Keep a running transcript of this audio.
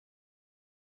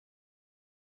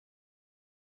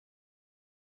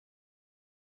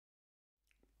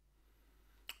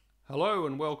Hello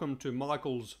and welcome to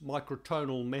Michael's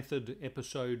Microtonal Method,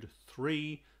 Episode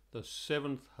 3, the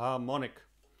 7th Harmonic.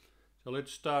 So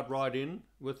let's start right in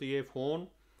with the F horn.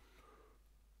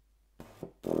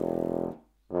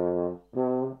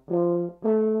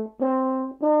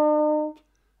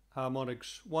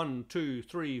 Harmonics 1, 2,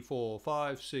 3, 4,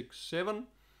 5, 6, 7.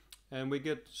 And we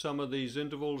get some of these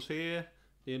intervals here.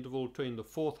 The interval between the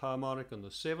 4th harmonic and the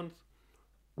 7th.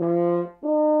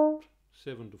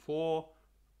 7 to 4.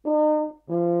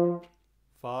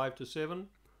 5 to 7,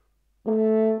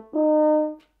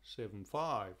 7,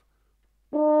 5,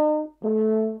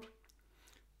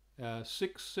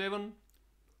 6, 7,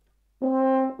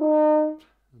 and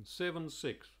 7,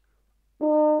 6.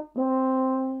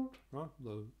 Right,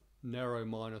 the narrow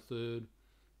minor third.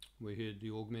 We heard the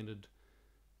augmented,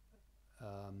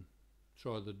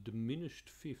 the diminished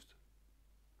fifth.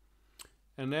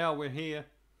 And now we're here.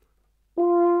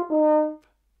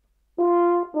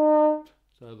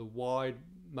 So the wide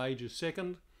major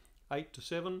second, 8 to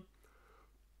 7.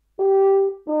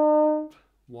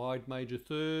 Wide major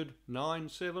third, 9,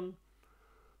 7.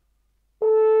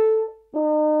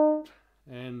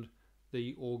 And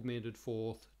the augmented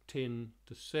fourth, 10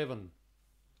 to 7.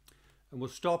 And we'll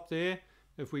stop there.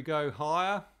 If we go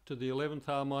higher to the 11th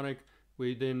harmonic,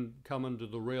 we then come into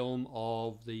the realm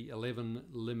of the 11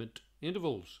 limit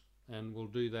intervals. And we'll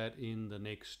do that in the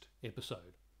next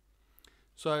episode.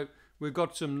 So we've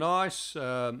got some nice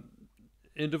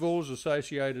intervals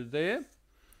associated there.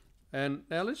 And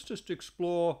now let's just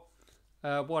explore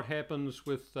what happens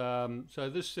with, so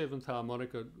this 7th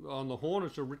harmonic on the horn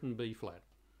is a written B flat.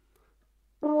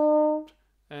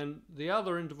 And the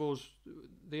other intervals,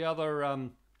 the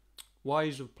other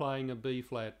ways of playing a B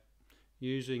flat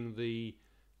using the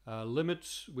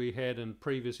limits we had in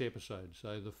previous episodes.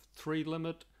 So the 3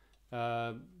 limit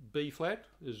B flat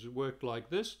is worked like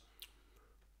this.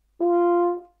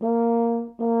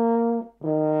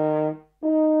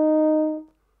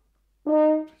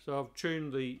 So I've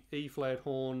tuned the E flat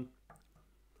horn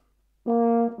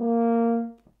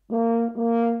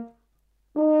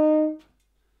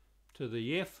to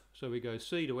the F, so we go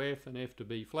C to F and F to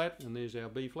B flat, and there's our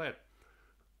B flat.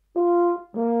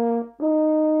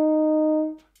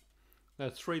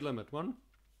 That's 3 limit one.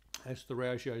 That's the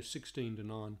ratio 16 to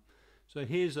 9. So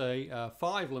here's a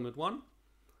 5 limit one.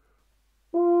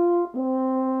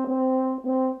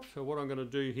 So what I'm going to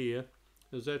do here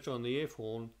is that's on the F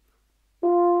horn,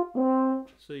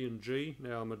 C and G.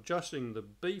 Now I'm adjusting the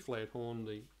B flat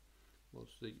horn,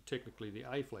 technically the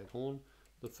A flat horn.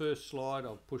 The first slide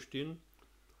I've pushed in.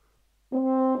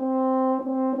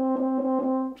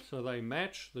 So they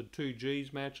match, the two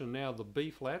G's match, and now the B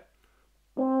flat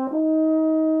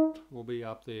will be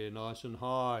up there nice and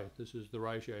high. This is the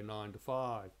ratio 9 to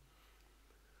 5.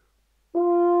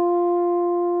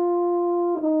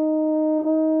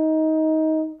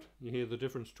 You hear the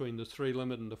difference between the 3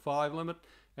 limit and the 5 limit.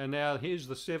 And now here's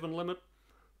the 7 limit.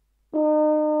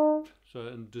 So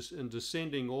in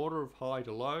descending order of high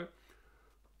to low.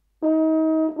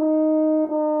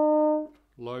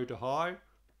 Low to high.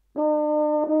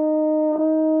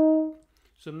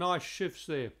 Some nice shifts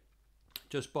there,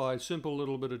 just by a simple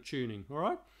little bit of tuning. All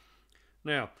right.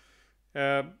 Now,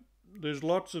 there's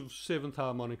lots of 7th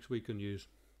harmonics we can use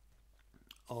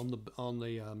on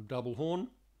the double horn.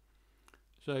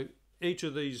 So each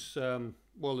of these,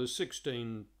 there's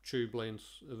 16 tube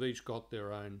lengths. Have each got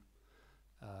their own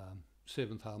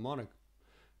 7th harmonic.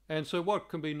 And so what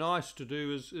can be nice to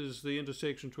do is the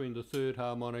intersection between the 3rd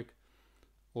harmonic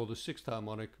or the 6th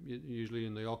harmonic, usually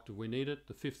in the octave we need it,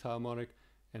 the 5th harmonic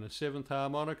and a 7th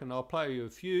harmonic. And I'll play you a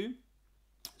few.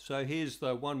 So here's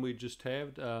the one we just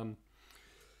had.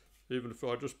 Even if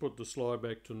I just put the slide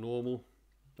back to normal.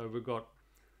 So we've got,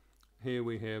 here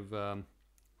we have,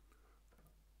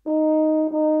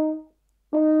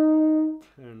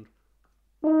 and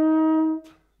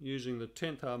using the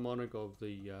 10th harmonic of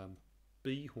the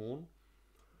B horn,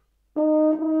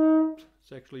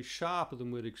 it's actually sharper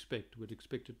than we'd expect. We'd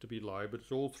expect it to be low, but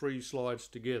it's all 3 slides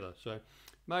together. So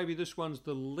maybe this one's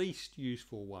the least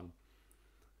useful one.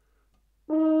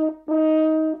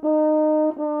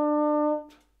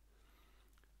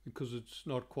 Because it's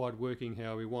not quite working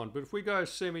how we want. But if we go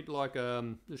let's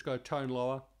go tone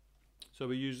lower. So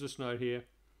we use this note here.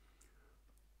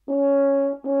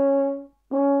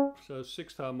 So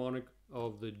 6th harmonic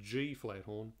of the G flat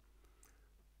horn.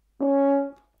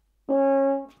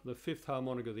 The 5th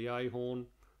harmonic of the A horn.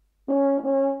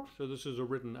 So this is a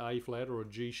written A flat or a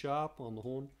G sharp on the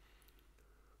horn.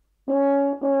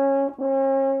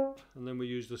 And then we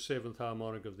use the 7th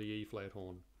harmonic of the E flat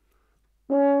horn.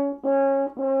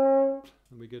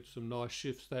 And we get some nice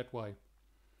shifts that way.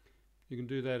 You can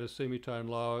do that a semitone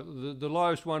lower. The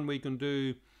lowest one we can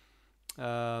do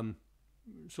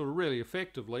sort of really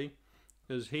effectively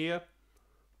is here.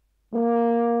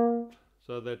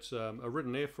 So that's a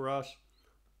written F for us.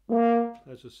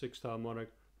 That's the 6th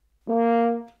harmonic.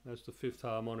 That's the 5th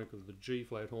harmonic of the G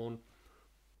flat horn.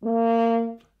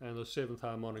 And the 7th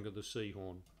harmonic of the C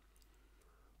horn.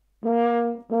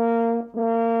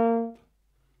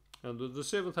 And the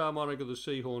 7th harmonic of the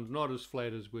C horn is not as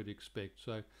flat as we'd expect.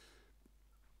 So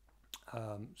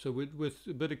with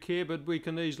a bit of care, but we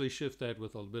can easily shift that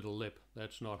with a bit of lip.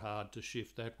 That's not hard to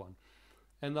shift that one.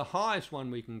 And the highest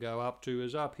one we can go up to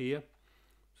is up here.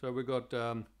 So we've got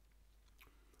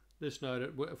this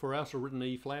note for us a written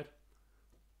E flat.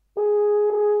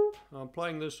 I'm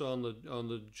playing this on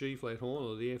the G flat horn,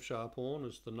 or the F sharp horn,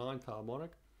 as the 9th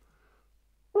harmonic,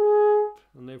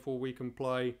 and therefore we can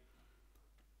play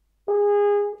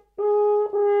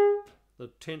the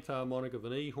 10th harmonic of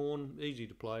an E horn, easy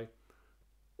to play,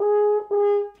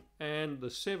 and the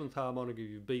 7th harmonic of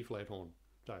your B flat horn.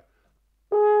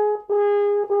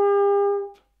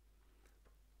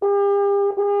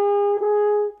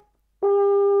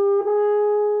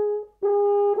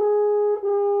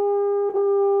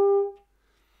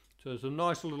 So there's some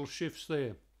nice little shifts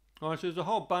there. Alright, so there's a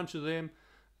whole bunch of them.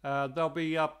 They'll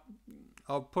be up.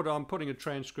 I'm putting a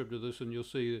transcript of this, and you'll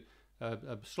see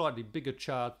a slightly bigger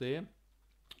chart there,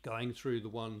 going through the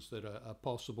ones that are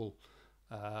possible.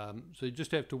 So you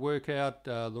just have to work out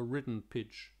the written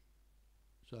pitch.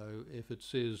 So if it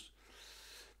says,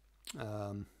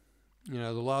 you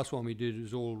know, the last one we did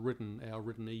is all written, our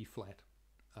written E flat,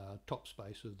 top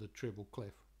space of the treble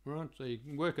clef. Right, so you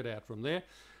can work it out from there.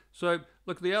 So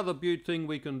look, the other beaut thing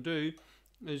we can do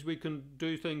is we can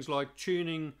do things like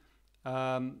tuning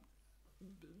parts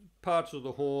of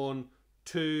the horn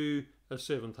to a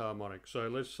 7th harmonic. So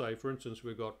let's say, for instance,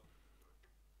 we've got,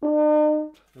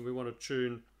 and we want to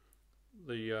tune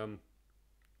the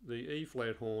E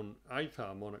flat horn 8th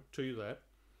harmonic to that.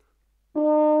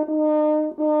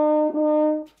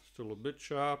 Still a bit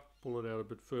sharp, pull it out a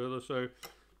bit further. So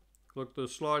look, the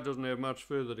slide doesn't have much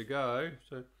further to go,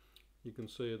 so you can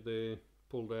see it there,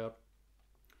 pulled out.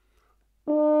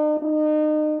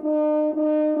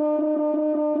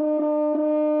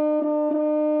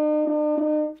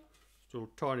 Still a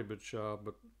tiny bit sharp,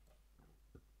 but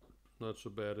that's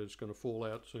about it. It's going to fall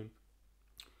out soon.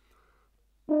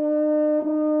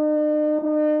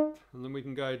 And then we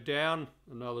can go down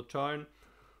another tone.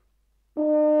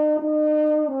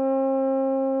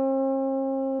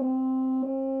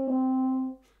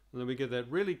 And then we get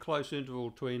that really close interval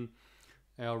between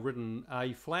our written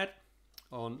A flat,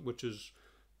 which is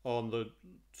on the,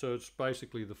 so it's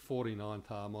basically the 49th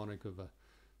harmonic of a,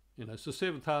 you know, it's the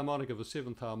 7th harmonic of a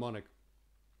 7th harmonic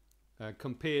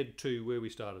compared to where we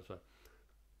started. So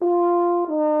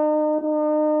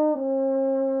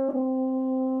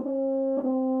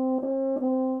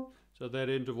that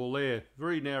interval there,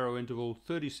 very narrow interval,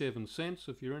 37 cents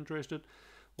if you're interested,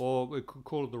 or we could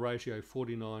call it the ratio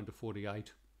 49 to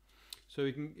 48. So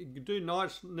you can do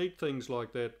nice, neat things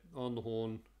like that on the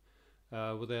horn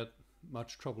without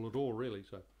much trouble at all, really.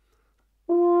 So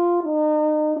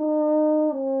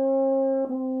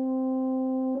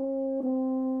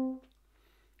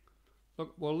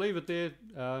look, we'll leave it there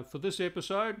for this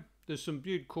episode. There's some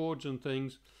beaut chords and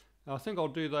things. I think I'll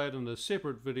do that in a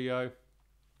separate video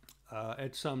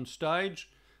at some stage.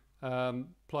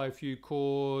 Play a few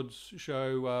chords,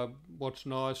 show what's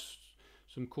nice.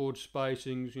 Some chord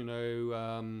spacings, you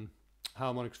know,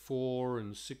 harmonics 4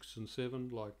 and 6 and 7,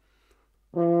 like,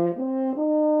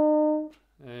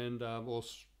 and or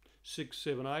 6,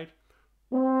 7, 8,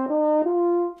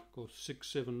 or 6,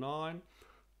 7, 9,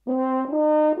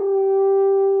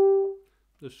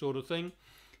 this sort of thing.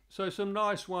 So some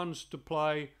nice ones to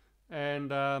play,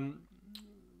 and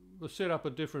we'll set up a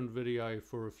different video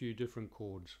for a few different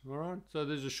chords. All right. So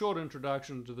there's a short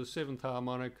introduction to the 7th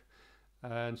harmonic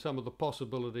and some of the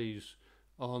possibilities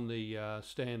on the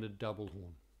standard double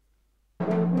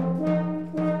horn.